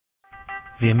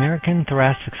The American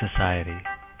Thoracic Society.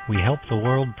 We help the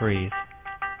world breathe.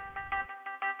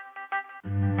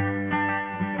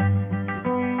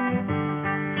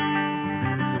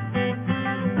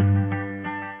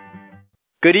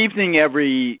 Good evening,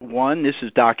 everyone. This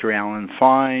is Dr. Alan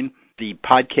Fine, the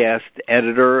podcast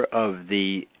editor of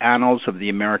the Annals of the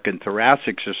American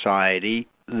Thoracic Society.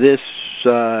 This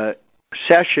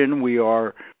session, we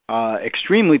are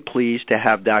extremely pleased to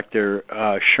have Dr.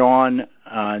 Shawn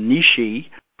Nishi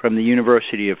from the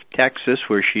University of Texas,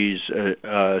 where she's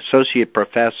associate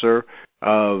professor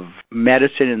of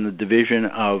medicine in the Division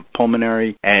of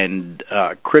Pulmonary and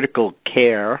Critical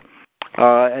Care.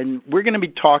 And we're going to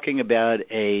be talking about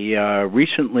a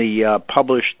recently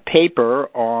published paper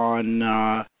on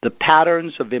the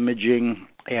patterns of imaging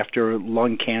after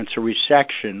lung cancer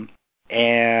resection.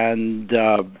 And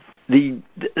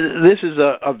this is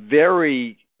a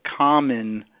very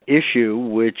common issue,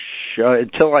 which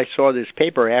until I saw this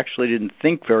paper, I actually didn't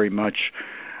think very much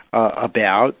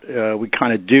about. We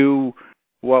kind of do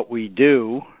what we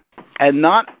do. And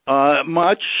not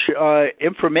much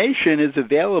information is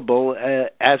available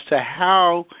as to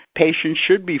how patients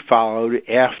should be followed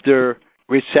after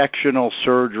resectional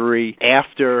surgery,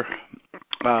 after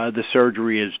the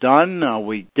surgery is done.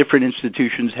 Different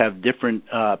institutions have different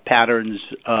patterns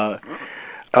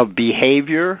of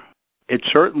behavior. It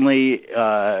certainly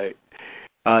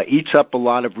eats up a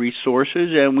lot of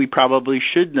resources, and we probably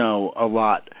should know a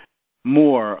lot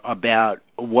more about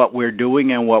what we're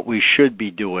doing and what we should be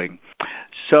doing.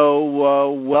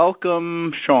 So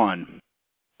welcome, Shawn.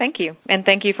 Thank you, and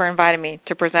thank you for inviting me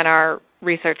to present our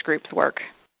research group's work.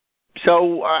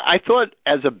 So I thought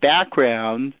as a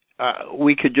background,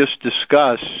 we could just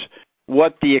discuss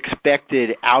what the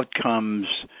expected outcomes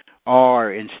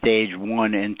are in stage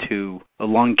 1 and 2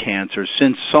 lung cancer,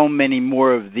 since so many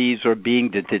more of these are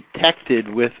being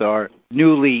detected with our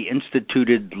newly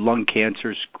instituted lung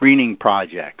cancer screening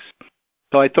projects.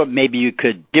 So I thought maybe you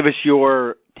could give us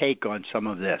your take on some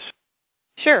of this.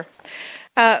 Sure.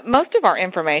 Most of our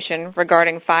information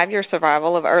regarding 5-year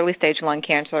survival of early-stage lung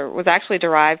cancer was actually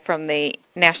derived from the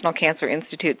National Cancer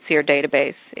Institute SEER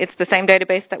database. It's the same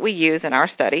database that we use in our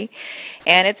study,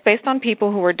 and it's based on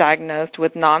people who were diagnosed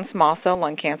with non-small cell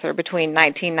lung cancer between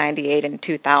 1998 and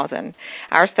 2000.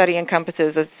 Our study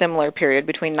encompasses a similar period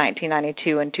between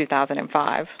 1992 and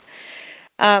 2005.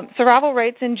 Survival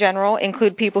rates in general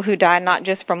include people who die not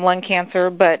just from lung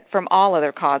cancer, but from all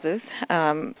other causes,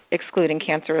 excluding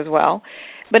cancer as well.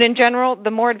 But in general, the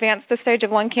more advanced the stage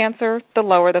of lung cancer, the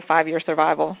lower the 5-year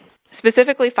survival.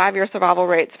 Specifically, 5-year survival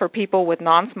rates for people with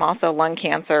non-small cell lung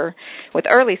cancer, with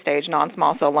early-stage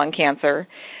non-small cell lung cancer,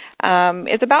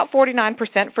 is about 49%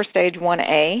 for stage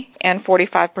 1A and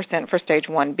 45% for stage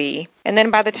 1B. And then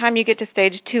by the time you get to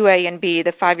stage 2A and B,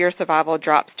 the 5-year survival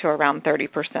drops to around 30%.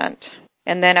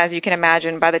 And then, as you can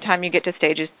imagine, by the time you get to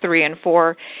stages 3 and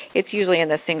 4, it's usually in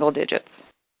the single digits.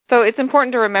 So it's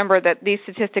important to remember that these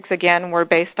statistics, again, were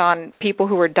based on people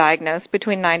who were diagnosed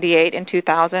between 1998 and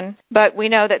 2000. But we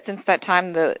know that since that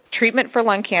time, the treatment for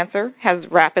lung cancer has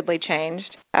rapidly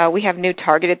changed. We have new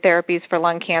targeted therapies for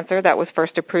lung cancer that was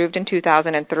first approved in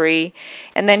 2003.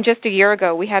 And then just a year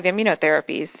ago, we have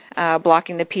immunotherapies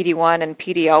blocking the PD-1 and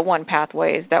PD-L1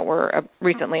 pathways that were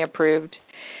recently approved.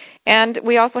 And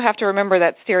we also have to remember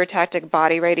that stereotactic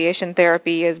body radiation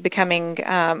therapy is becoming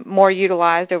more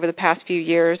utilized over the past few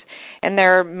years, and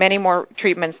there are many more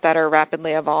treatments that are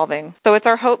rapidly evolving. So it's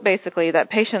our hope, basically,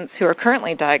 that patients who are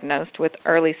currently diagnosed with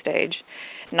early-stage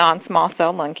non-small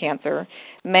cell lung cancer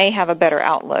may have a better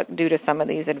outlook due to some of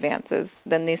these advances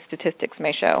than these statistics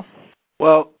may show.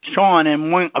 Well, Shawn,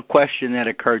 and a question that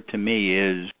occurred to me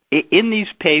is, in these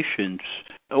patients,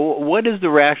 what is the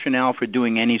rationale for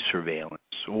doing any surveillance,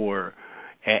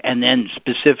 and then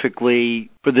specifically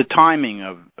for the timing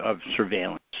of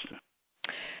surveillance?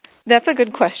 That's a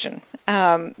good question.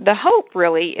 The hope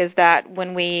really is that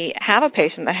when we have a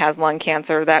patient that has lung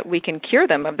cancer, that we can cure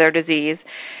them of their disease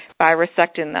by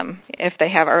resecting them if they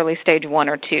have early stage 1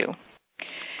 or 2.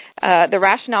 The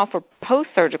rationale for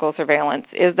post-surgical surveillance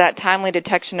is that timely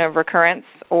detection of recurrence,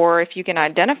 or if you can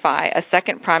identify a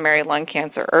second primary lung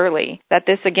cancer early, that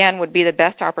this again would be the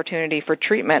best opportunity for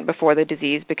treatment before the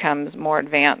disease becomes more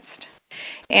advanced.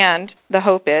 And the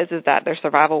hope is that their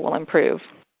survival will improve.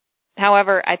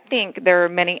 However, I think there are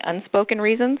many unspoken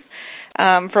reasons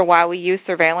for why we use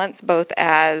surveillance, both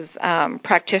as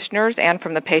practitioners and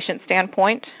from the patient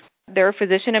standpoint. There are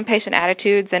physician and patient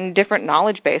attitudes and different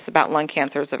knowledge base about lung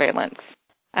cancer surveillance.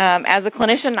 As a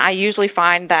clinician, I usually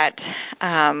find that,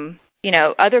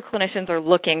 other clinicians are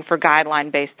looking for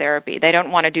guideline-based therapy. They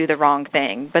don't want to do the wrong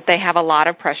thing, but they have a lot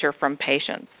of pressure from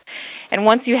patients. And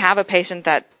once you have a patient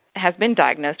that has been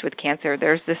diagnosed with cancer,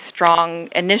 there's this strong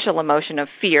initial emotion of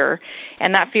fear,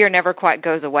 and that fear never quite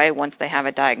goes away once they have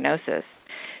a diagnosis.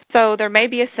 So there may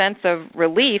be a sense of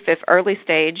relief if early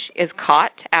stage is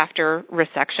caught after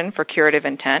resection for curative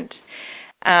intent.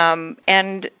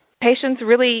 And patients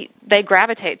really, they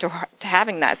gravitate to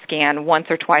having that scan once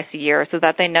or twice a year so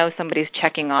that they know somebody's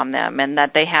checking on them and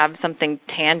that they have something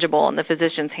tangible in the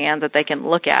physician's hands that they can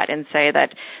look at and say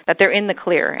that they're in the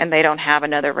clear and they don't have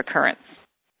another recurrence.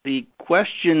 The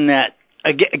question that,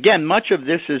 again, much of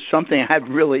this is something I have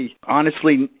really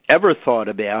honestly ever thought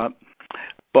about,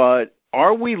 but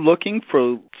are we looking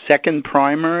for second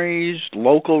primaries,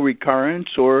 local recurrence,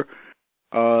 or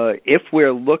if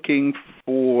we're looking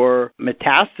for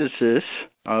metastasis,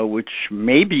 which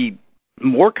may be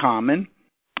more common,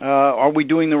 are we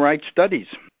doing the right studies?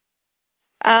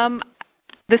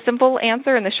 The simple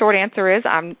answer and the short answer is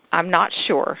I'm not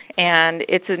sure. And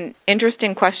it's an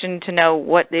interesting question to know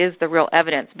what is the real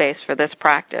evidence base for this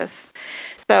practice.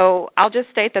 So I'll just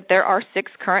state that there are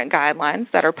 6 current guidelines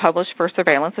that are published for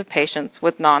surveillance of patients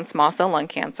with non-small cell lung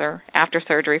cancer after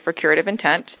surgery for curative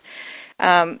intent.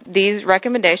 These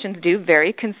recommendations do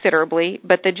vary considerably,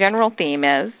 but the general theme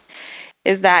is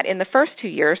that in the first 2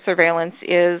 years, surveillance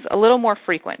is a little more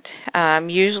frequent,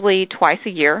 usually twice a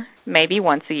year, maybe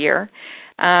once a year.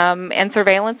 And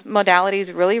surveillance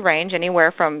modalities really range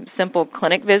anywhere from simple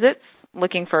clinic visits,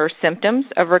 looking for symptoms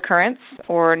of recurrence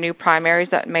or new primaries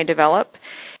that may develop,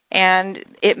 and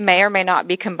it may or may not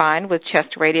be combined with chest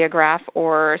radiograph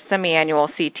or semi-annual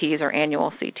CTs or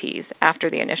annual CTs after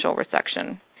the initial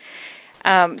resection.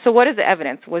 So what is the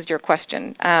evidence, was your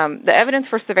question. The evidence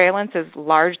for surveillance is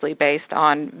largely based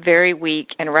on very weak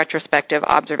and retrospective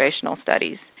observational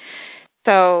studies.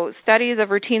 So studies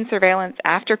of routine surveillance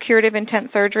after curative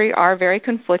intent surgery are very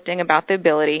conflicting about the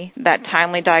ability that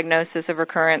timely diagnosis of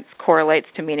recurrence correlates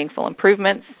to meaningful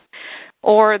improvements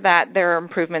or that there are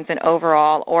improvements in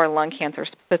overall or lung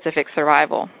cancer-specific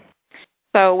survival.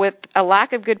 So with a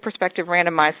lack of good prospective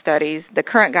randomized studies, the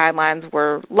current guidelines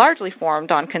were largely formed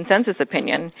on consensus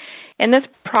opinion, and this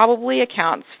probably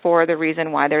accounts for the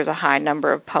reason why there's a high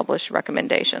number of published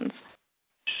recommendations.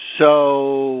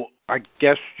 So I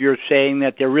guess you're saying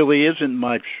that there really isn't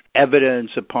much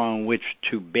evidence upon which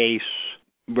to base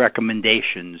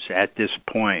recommendations at this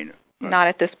point. Not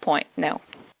at this point, no.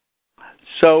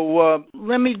 So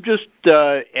let me just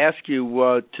ask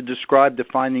you to describe the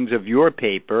findings of your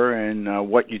paper and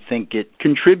what you think it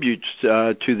contributes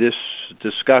to this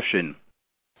discussion.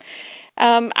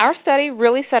 Our study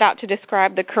really set out to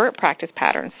describe the current practice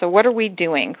patterns. So what are we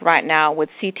doing right now with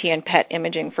CT and PET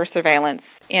imaging for surveillance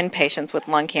in patients with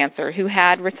lung cancer who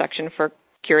had resection for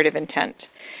curative intent?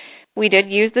 We did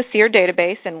use the SEER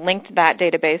database and linked that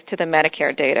database to the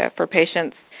Medicare data for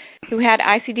patients who had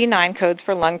ICD-9 codes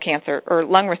for lung cancer or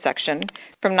lung resection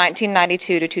from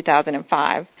 1992 to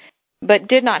 2005, but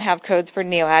did not have codes for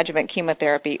neoadjuvant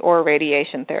chemotherapy or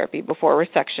radiation therapy before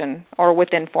resection or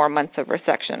within 4 months of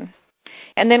resection.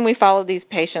 And then we followed these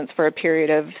patients for a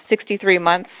period of 63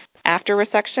 months after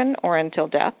resection or until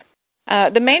death.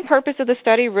 The main purpose of the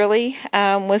study really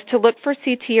was to look for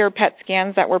CT or PET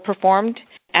scans that were performed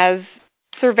as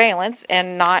surveillance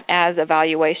and not as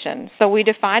evaluation. So we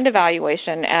defined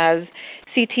evaluation as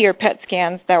CT or PET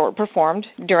scans that were performed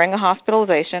during a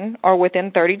hospitalization or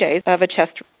within 30 days of a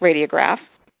chest radiograph.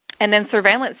 And then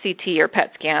surveillance CT or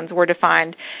PET scans were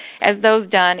defined as those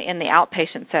done in the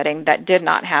outpatient setting that did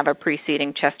not have a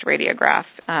preceding chest radiograph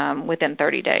within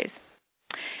 30 days.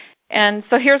 And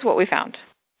so here's what we found.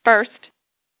 First,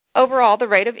 overall, the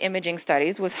rate of imaging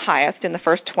studies was highest in the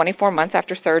first 24 months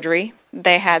after surgery.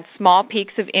 They had small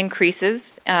peaks of increases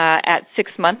at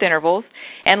 6-month intervals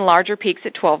and larger peaks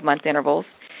at 12-month intervals.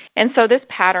 And so this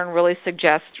pattern really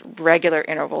suggests regular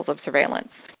intervals of surveillance.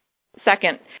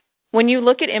 Second, when you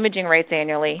look at imaging rates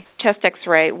annually, chest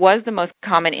X-ray was the most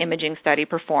common imaging study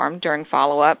performed during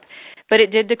follow-up, but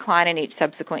it did decline in each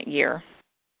subsequent year.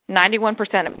 91%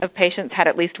 of patients had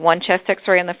at least one chest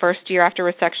X-ray in the first year after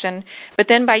resection, but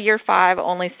then by year 5,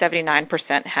 only 79%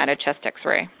 had a chest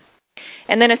X-ray.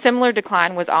 And then a similar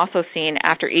decline was also seen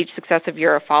after each successive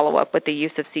year of follow-up with the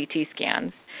use of CT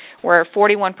scans, where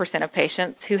 41% of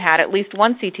patients who had at least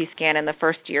one CT scan in the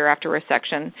first year after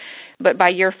resection, but by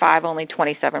year 5, only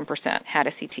 27% had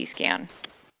a CT scan.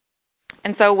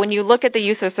 And so when you look at the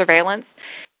use of surveillance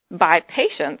by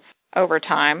patients over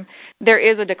time, there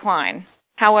is a decline.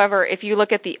 However, if you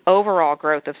look at the overall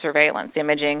growth of surveillance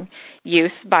imaging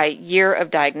use by year of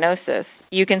diagnosis,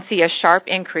 you can see a sharp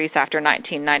increase after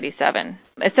 1997.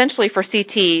 Essentially, for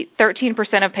CT,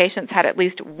 13% of patients had at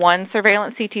least one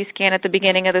surveillance CT scan at the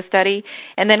beginning of the study,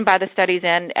 and then by the study's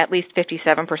end, at least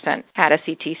 57% had a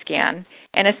CT scan.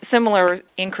 And a similar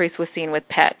increase was seen with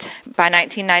PET. By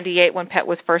 1998, when PET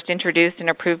was first introduced and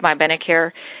approved by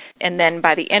Medicare, and then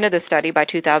by the end of the study, by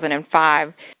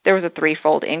 2005, there was a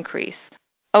threefold increase.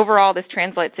 Overall, this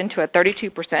translates into a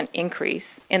 32% increase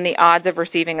in the odds of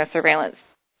receiving a surveillance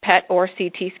PET or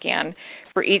CT scan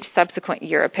for each subsequent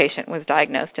year a patient was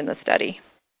diagnosed in the study.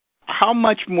 How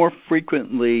much more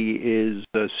frequently is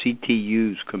CT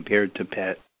used compared to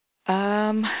PET?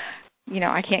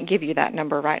 I can't give you that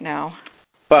number right now.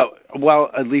 Well,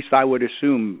 at least I would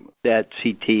assume that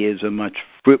CT is a much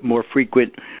more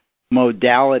frequent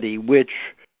modality, which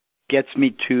gets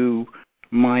me to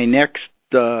my next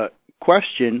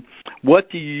question. What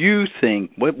do you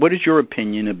think? What is your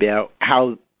opinion about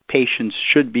how patients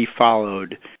should be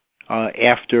followed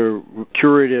after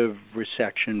curative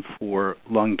resection for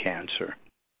lung cancer?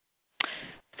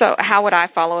 So how would I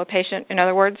follow a patient, in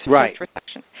other words? Right.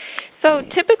 Post-resection. So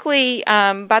typically,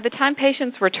 by the time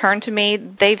patients return to me,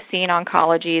 they've seen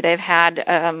oncology, they've had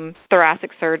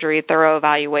thoracic surgery, thorough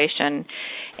evaluation,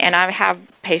 and I have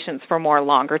patients for more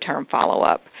longer-term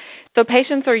follow-up. So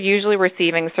patients are usually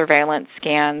receiving surveillance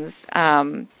scans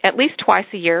at least twice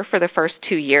a year for the first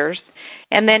 2 years,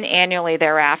 and then annually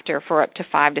thereafter for up to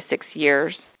 5 to 6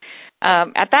 years.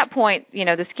 At that point,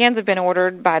 the scans have been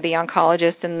ordered by the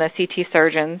oncologist and the CT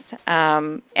surgeons,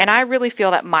 and I really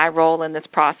feel that my role in this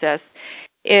process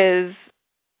is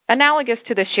analogous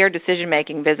to the shared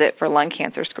decision-making visit for lung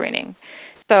cancer screening.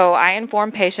 So I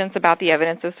inform patients about the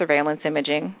evidence of surveillance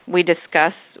imaging. We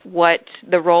discuss what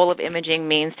the role of imaging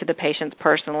means to the patients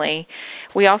personally.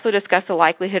 We also discuss the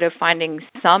likelihood of finding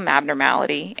some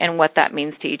abnormality and what that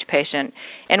means to each patient,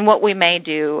 and what we may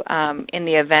do in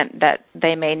the event that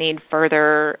they may need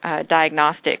further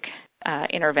diagnostic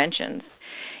interventions.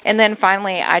 And then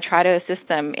finally, I try to assist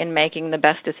them in making the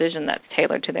best decision that's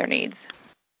tailored to their needs.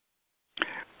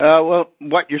 Well,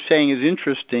 what you're saying is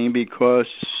interesting because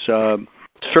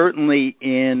certainly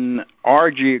in our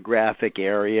geographic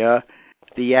area,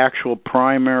 the actual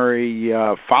primary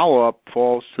follow-up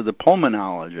falls to the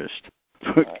pulmonologist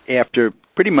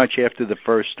pretty much after the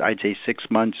first, I'd say, 6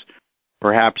 months,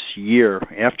 perhaps year.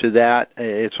 After that,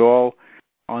 it's all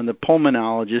on the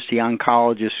pulmonologist. The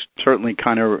oncologist certainly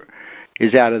kind of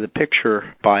is out of the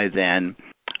picture by then.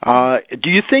 Do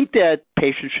you think that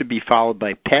patients should be followed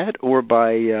by PET or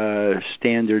by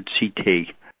standard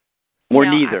CT, or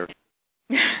neither?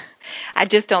 I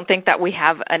just don't think that we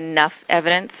have enough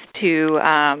evidence to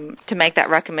make that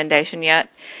recommendation yet.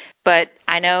 But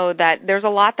I know that there's a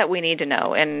lot that we need to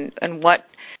know, and what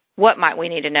might we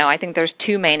need to know? I think there's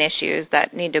two main issues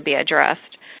that need to be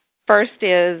addressed. First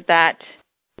is that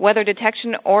whether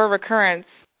detection or recurrence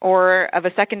or of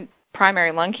a second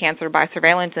primary lung cancer by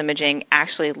surveillance imaging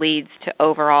actually leads to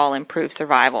overall improved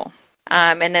survival.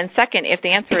 And then second, if the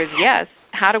answer is yes,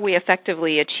 how do we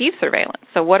effectively achieve surveillance?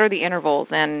 So what are the intervals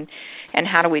and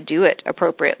how do we do it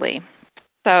appropriately?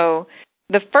 So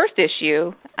the first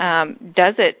issue,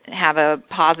 does it have a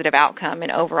positive outcome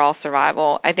in overall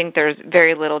survival? I think there's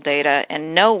very little data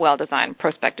and no well-designed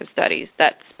prospective studies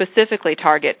that specifically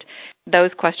target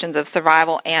those questions of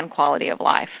survival and quality of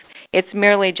life. It's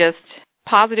merely just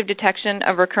positive detection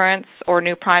of recurrence or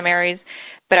new primaries,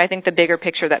 but I think the bigger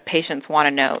picture that patients want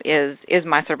to know is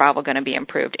my survival going to be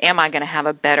improved? Am I going to have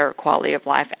a better quality of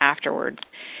life afterwards?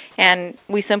 And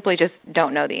we simply just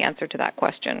don't know the answer to that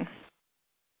question.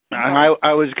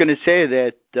 I was going to say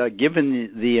that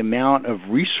given the amount of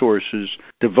resources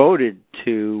devoted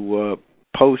to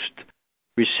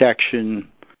post-resection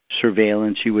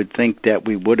surveillance, you would think that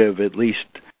we would have at least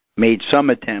made some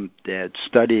attempt at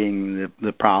studying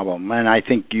the problem. And I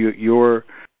think your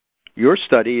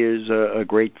study is a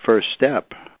great first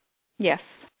step. Yes,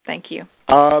 thank you.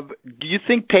 Do you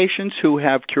think patients who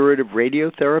have curative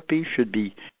radiotherapy should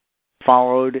be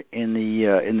followed in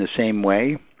the same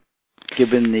way,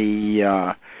 given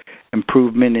the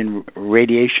improvement in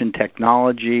radiation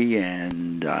technology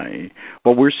and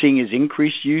what we're seeing is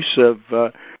increased use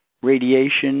of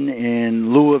radiation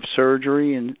in lieu of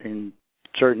surgery in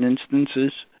certain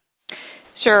instances?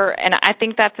 Sure, and I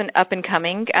think that's an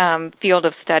up-and-coming field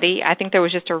of study. I think there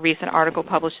was just a recent article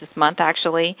published this month,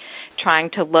 actually, trying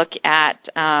to look at,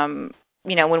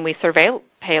 when we surveil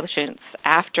patients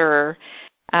after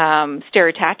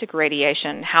stereotactic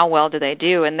radiation, how well do they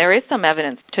do? And there is some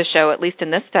evidence to show, at least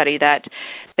in this study, that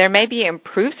there may be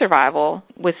improved survival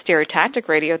with stereotactic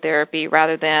radiotherapy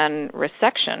rather than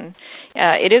resection.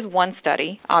 It is one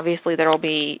study. Obviously, there will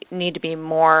need to be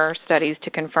more studies to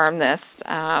confirm this,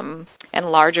 and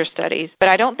larger studies. But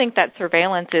I don't think that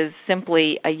surveillance is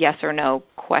simply a yes or no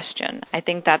question. I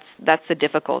think that's the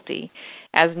difficulty.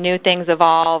 As new things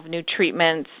evolve, new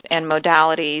treatments and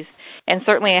modalities, and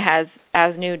certainly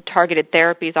as new targeted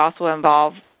therapies also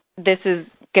evolve, this is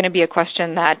going to be a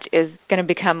question that is going to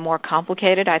become more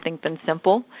complicated, I think, than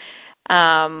simple.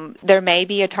 There may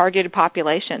be a targeted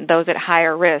population, those at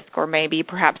higher risk, or maybe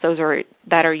perhaps those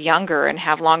that are younger and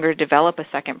have longer to develop a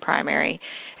second primary.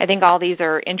 I think all these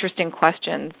are interesting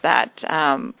questions that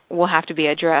will have to be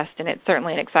addressed, and it's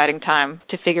certainly an exciting time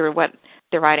to figure what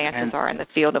the right answers are in the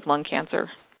field of lung cancer.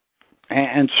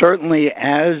 And certainly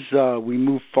as we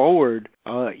move forward,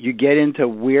 you get into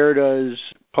where does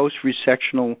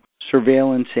post-resectional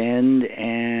surveillance end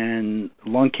and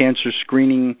lung cancer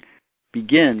screening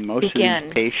begin. Most of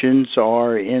these patients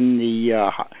are in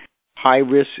the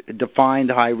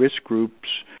defined high-risk groups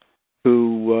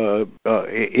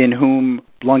in whom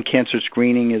lung cancer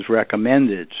screening is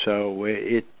recommended. So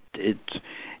it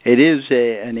is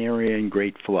an area in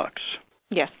great flux.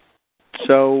 Yes.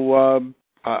 So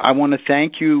I want to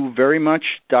thank you very much,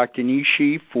 Dr.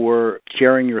 Nishi, for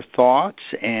sharing your thoughts,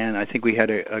 and I think we had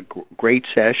a great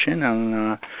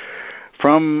session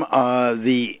from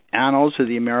the Annals of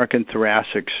the American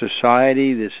Thoracic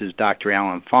Society. This is Dr.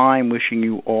 Alan Fine wishing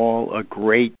you all a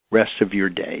great rest of your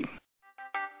day.